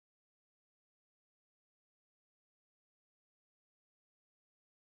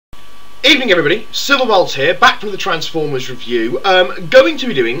Evening everybody, Silverbolt here, back from the Transformers review. Going to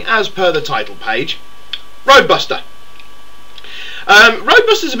be doing, as per the title page, Roadbuster.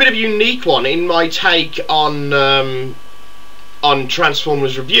 Roadbuster's a bit of a unique one in my take on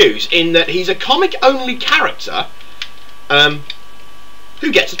Transformers reviews, in that he's a comic-only character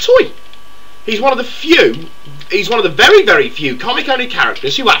who gets a toy. He's one of the very, very few comic-only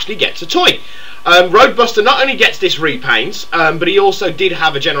characters who actually gets a toy. Roadbuster not only gets this repaint, but he also did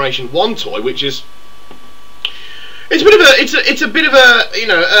have a Generation 1 toy, which is it's a bit of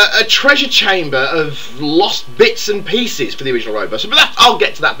a treasure chamber of lost bits and pieces for the original Roadbuster. But I'll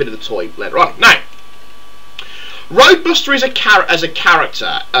get to that bit of the toy later on. Now, Roadbuster is as a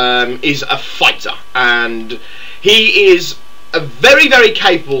character is a fighter, and he is a very, very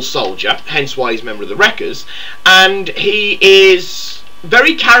capable soldier, hence why he's a member of the Wreckers, and he is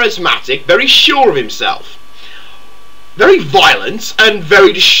very charismatic, very sure of himself, very violent and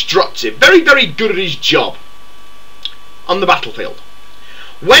very destructive, very, very good at his job on the battlefield.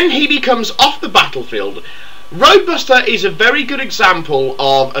 When he becomes off the battlefield, Roadbuster is a very good example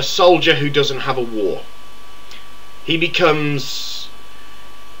of a soldier who doesn't have a war. He becomes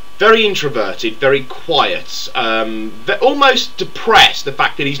very introverted, very quiet, almost depressed, the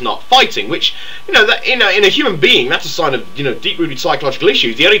fact that he's not fighting, which, in a human being, that's a sign of, deep-rooted psychological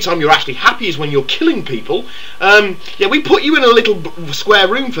issues. The only time you're actually happy is when you're killing people. Yeah, we put you in a little square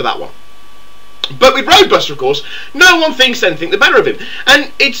room for that one. But with Roadbuster, of course, no one thinks anything the better of him.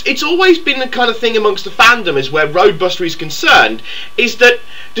 And it's always been the kind of thing amongst the fandom, is where Roadbuster is concerned, is that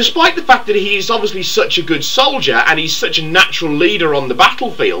despite the fact that he is obviously such a good soldier and he's such a natural leader on the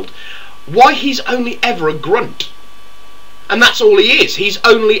battlefield, why he's only ever a grunt. And that's all he is. He's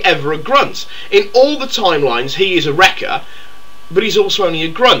only ever a grunt. In all the timelines, he is a wrecker, but he's also only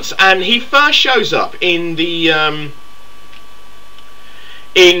a grunt. And he first shows up in the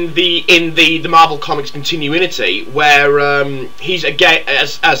Marvel Comics continuity, where he's again,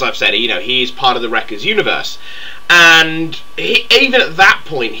 as I've said, he is part of the Wreckers universe, and even at that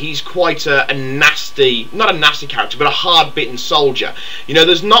point, he's quite a nasty, not a nasty character, but a hard-bitten soldier.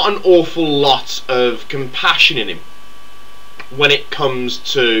 There's not an awful lot of compassion in him when it comes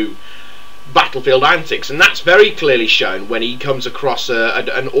to battlefield antics, and that's very clearly shown when he comes across a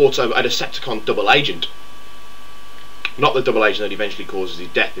Decepticon double agent. Not the double agent that eventually causes his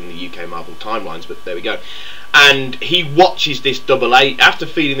death in the UK Marvel timelines, but there we go. And he watches this double agent, after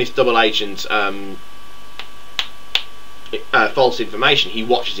feeding this double agent false information, he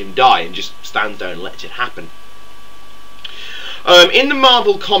watches him die and just stands there and lets it happen. In the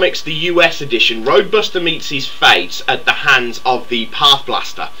Marvel Comics, the US edition, Roadbuster meets his fate at the hands of the Path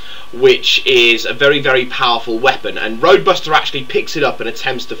Blaster, which is a very, very powerful weapon, and Roadbuster actually picks it up and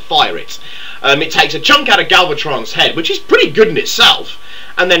attempts to fire it. It takes a chunk out of Galvatron's head, which is pretty good in itself,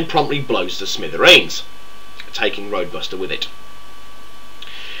 and then promptly blows to smithereens, taking Roadbuster with it.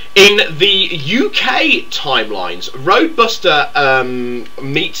 In the UK timelines, Roadbuster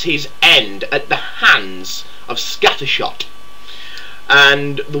meets his end at the hands of Scattershot.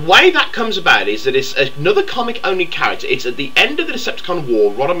 And the way that comes about is that it's another comic-only character. It's at the end of the Decepticon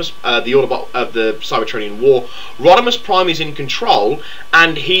War, the Autobot of the Cybertronian War. Rodimus Prime is in control,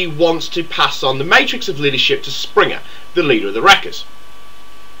 and he wants to pass on the matrix of leadership to Springer, the leader of the Wreckers.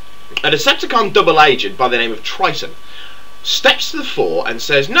 A Decepticon double agent by the name of Triton steps to the fore and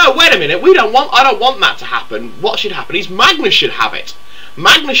says, "No, wait a minute. I don't want that to happen. What should happen is Magnus should have it.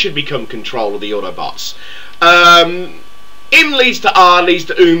 Magnus should become control of the Autobots." Im leads to R, leads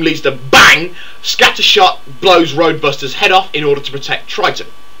to leads to bang. Scattershot blows Roadbuster's head off in order to protect Triton,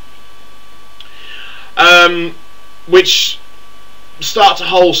 which starts a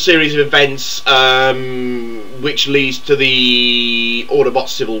whole series of events, which leads to the Autobot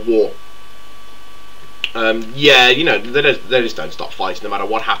Civil War. Yeah, they just don't stop fighting no matter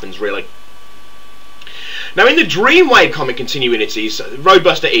what happens, really. Now, in the Dreamwave comic continuities,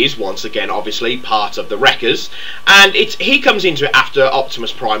 Roadbuster is, once again, obviously, part of the Wreckers, and he comes into it after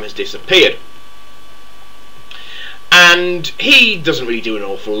Optimus Prime has disappeared. And he doesn't really do an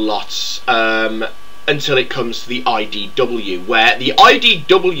awful lot until it comes to the IDW, where the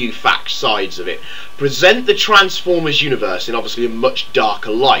IDW fact sides of it present the Transformers universe in obviously a much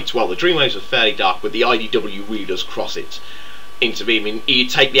darker light. Well, the Dreamwaves are fairly dark, but the IDW really does cross it. Intervening, you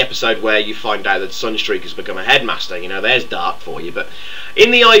take the episode where you find out that Sunstreak has become a headmaster, there's dark for you. But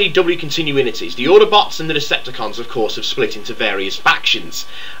in the IDW continuities, the Autobots and the Decepticons, of course, have split into various factions.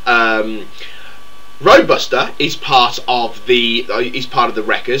 Roadbuster is part of the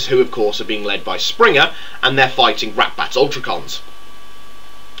Wreckers, who of course are being led by Springer, and they're fighting Ratbats Ultracons.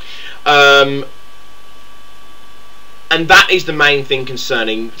 And that is the main thing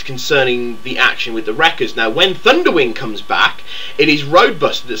concerning the action with the Wreckers. Now, when Thunderwing comes back, it is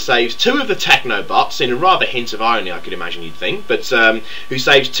Roadbuster that saves 2 of the Technobots, in a rather hint of irony, I could imagine you'd think, but who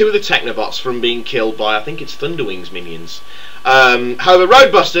saves 2 of the Technobots from being killed by, I think it's Thunderwing's minions. However,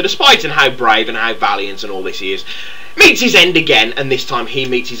 Roadbuster, despite how brave and how valiant and all this he is, meets his end again, and this time he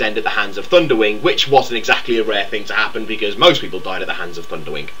meets his end at the hands of Thunderwing, which wasn't exactly a rare thing to happen because most people died at the hands of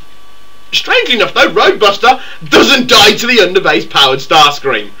Thunderwing. Strangely enough, though, Roadbuster doesn't die to the underbase-powered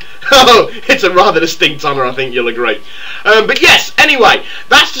Starscream. Oh, it's a rather distinct honour, I think you'll agree. But yes, anyway,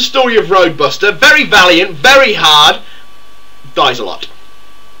 that's the story of Roadbuster. Very valiant, very hard, dies a lot.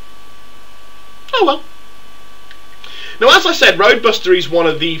 Oh well. Now, as I said, Roadbuster is one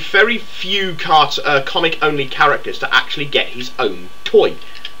of the very few comic-only characters to actually get his own toy.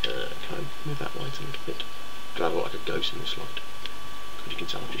 Can I move that light a little bit? I look like a ghost in this light. You can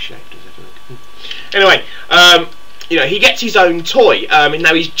tell I've just shaved. Anyway, you know, he gets his own toy.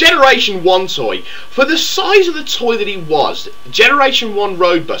 Now, his Generation 1 toy, for the size of the toy that he was, Generation 1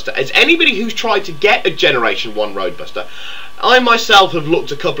 Roadbuster, as anybody who's tried to get a Generation 1 Roadbuster, I myself have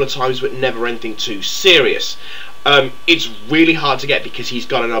looked a couple of times, but never anything too serious. It's really hard to get because he's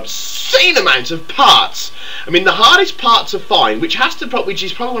got an obscene amount of parts. I mean, the hardest part to find, which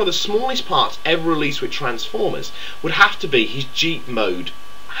is probably one of the smallest parts ever released with Transformers, would have to be his Jeep mode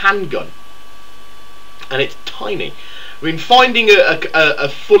handgun, and it's tiny. I mean, finding a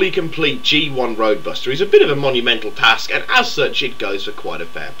fully complete G1 Roadbuster is a bit of a monumental task, and as such, it goes for quite a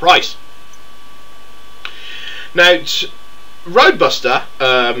fair price. Now, Roadbuster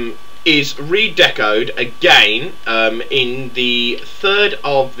is redecoed again in the 3rd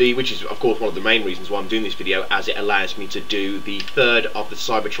of the, which is of course one of the main reasons why I'm doing this video, as it allows me to do the 3rd of the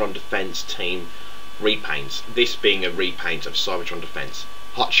Cybertron Defense Team repaints, this being a repaint of Cybertron Defense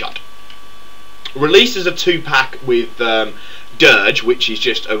Hotshot. Released as a 2-pack with Dirge, which is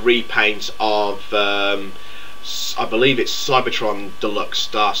just a repaint of I believe it's Cybertron Deluxe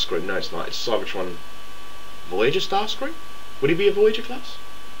Starscream. No, it's not, it's Cybertron Voyager Starscream? Would he be a Voyager class?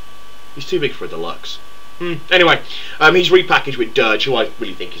 He's too big for a deluxe. Anyway, he's repackaged with Dirge, who I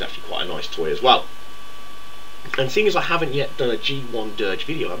really think is actually quite a nice toy as well. And seeing as I haven't yet done a G1 Dirge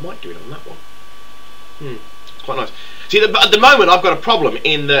video, I might do it on that one. It's quite nice. See, at the moment I've got a problem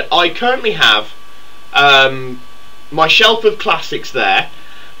in that I currently have my shelf of classics there,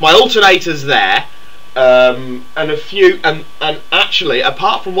 my alternators there, and a few, and actually,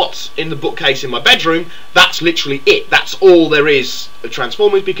 apart from what's in the bookcase in my bedroom, that's literally it. That's all there is of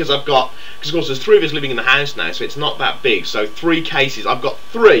Transformers, because of course there's 3 of us living in the house now, so it's not that big. So 3 cases. I've got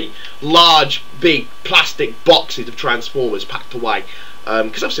 3 large, big plastic boxes of Transformers packed away,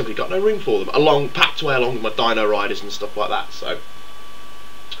 because I've simply got no room for them, packed away along with my Dino Riders and stuff like that. So I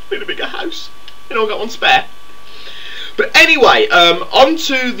need a bigger house. You know, I've got one spare. But anyway,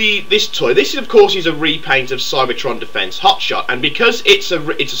 onto this toy. This, of course, is a repaint of Cybertron Defense Hotshot, and because it's a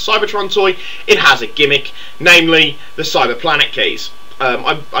Cybertron toy, it has a gimmick, namely the Cyber Planet keys.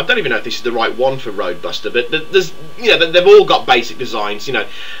 I don't even know if this is the right one for Roadbuster, but there's, you know, they've all got basic designs, you know.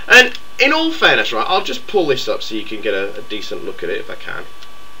 And in all fairness, right, I'll just pull this up so you can get a decent look at it if I can.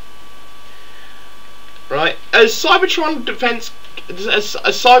 Right, as Cybertron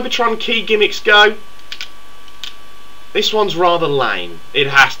key gimmicks go, this one's rather lame. It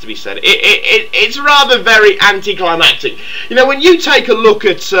has to be said. It's rather very anticlimactic. You know, when you take a look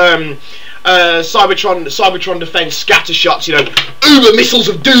at Cybertron Defense Scattershots, you know, uber missiles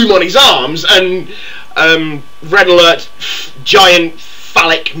of doom on his arms, and Red Alert giant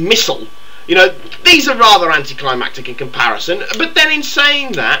phallic missile. You know, these are rather anticlimactic in comparison. But then, in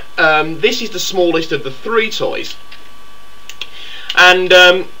saying that, this is the smallest of the 3 toys, and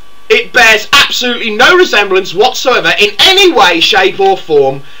it bears absolutely no resemblance whatsoever in any way, shape or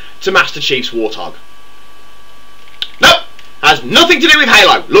form to Master Chief's Warthog. Nope, has nothing to do with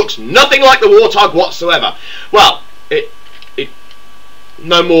Halo, looks nothing like the Warthog whatsoever. Well, it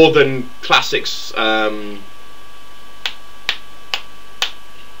no more than classics. I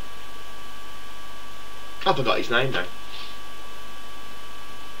forgot his name now.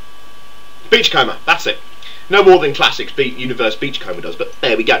 Beachcomber, that's it. No more than classics Universe Beachcomber does, but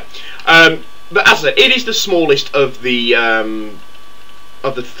there we go. But as I said, it is the smallest of the 3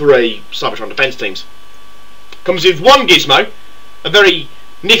 Cybertron Defense teams. Comes with 1 gizmo, a very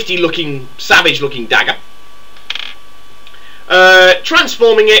nifty looking, savage looking dagger.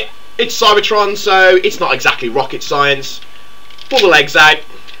 Transforming it, it's Cybertron, so it's not exactly rocket science. Pull the legs out,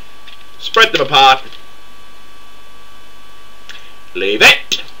 spread them apart, leave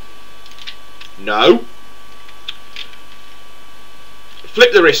it. No.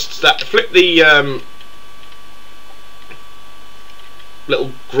 Flip the wrists. Flip the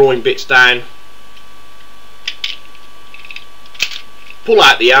little groin bits down, pull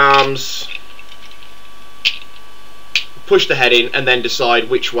out the arms, push the head in, and then decide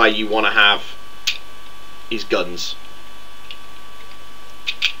which way you want to have his guns.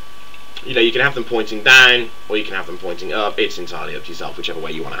 You know, you can have them pointing down or you can have them pointing up. It's entirely up to yourself, whichever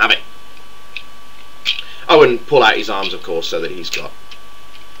way you want to have it. Oh, and pull out his arms, of course, so that he's got...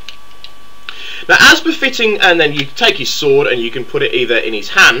 Now, as befitting, and then you take his sword and you can put it either in his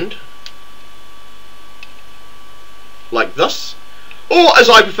hand, like thus, or as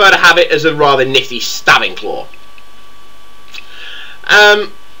I prefer to have it, as a rather nifty stabbing claw.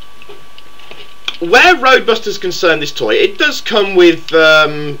 Where Roadbuster's concerned, this toy, it does come with...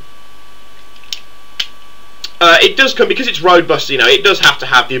 it does come, because it's Roadbuster, you know, it does have to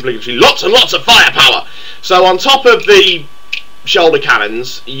have the obligatory lots and lots of firepower. So on top of the shoulder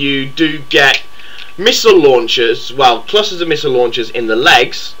cannons, you do get missile launchers, well, clusters of missile launchers in the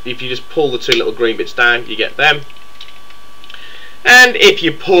legs. If you just pull the two little green bits down, you get them. And if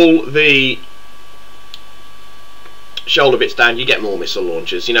you pull the shoulder bits down, you get more missile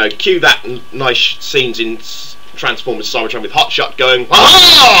launchers. You know, cue that nice scenes in Transformers Cybertron with Hotshot going,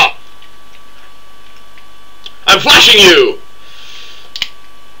 "Ha-ha! I'm flashing you!"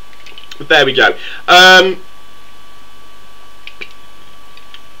 But there we go.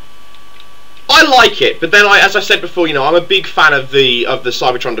 I like it, but then as I said before, you know, I'm a big fan of the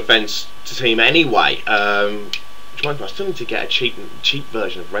Cybertron Defense team anyway. Which reminds me, I still need to get a cheap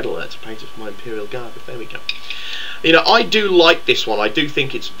version of Red Alert to paint it for my Imperial Guard. But there we go. You know, I do like this one. I do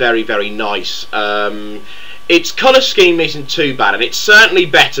think it's very, very nice. Its colour scheme isn't too bad, and it's certainly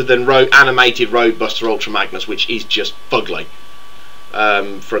better than animated Roadbuster Ultra Magnus, which is just fugly.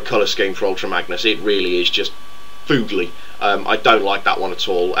 For a colour scheme for Ultra Magnus, it really is just foodly. I don't like that one at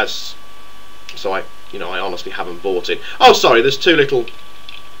all. So I honestly haven't bought it. Oh, sorry, there's two little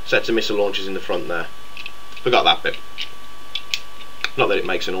sets of missile launchers in the front there. Forgot that bit. Not that it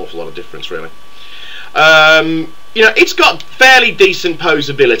makes an awful lot of difference, really. You know, it's got fairly decent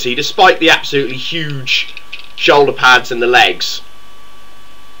posability, despite the absolutely huge shoulder pads and the legs.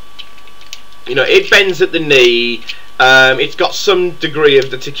 You know, it bends at the knee. It's got some degree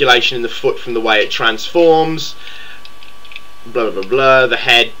of articulation in the foot from the way it transforms. Blah blah blah. The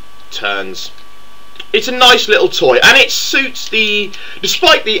head turns. It's a nice little toy, and it suits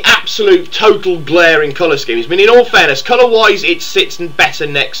despite the absolute total glaring colour schemes. I mean, in all fairness, colour-wise, it sits better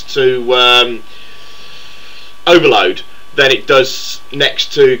next to Overload than it does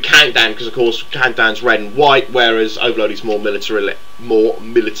next to Countdown, because of course Countdown's red and white, whereas Overload is more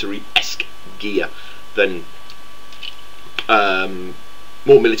military-esque gear than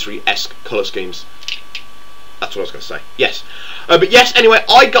more military-esque colour schemes. That's what I was going to say. Yes, but yes. Anyway,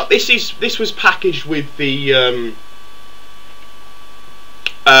 I got this. This was packaged with the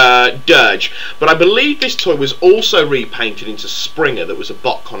Dirge, but I believe this toy was also repainted into Springer. That was a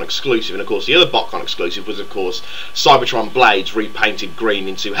BotCon exclusive, and of course the other BotCon exclusive was, of course, Cybertron Blades repainted green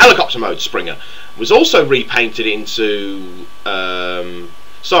into helicopter mode Springer. It was also repainted into Cybertron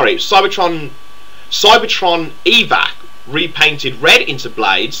Evac repainted red into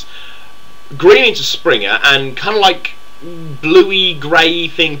Blades, green into Springer, and kind of like bluey grey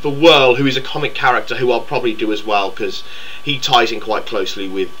thing for Whirl, who is a comic character who I'll probably do as well, because he ties in quite closely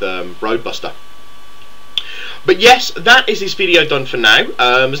with Roadbuster. But yes, that is this video done for now.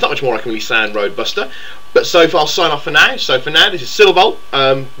 There's not much more I can really say on Roadbuster, but so far I'll sign off for now. So for now, this is Silverbolt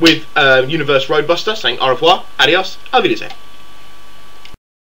with Universe Roadbuster saying au revoir, adios, auf Wiedersehen.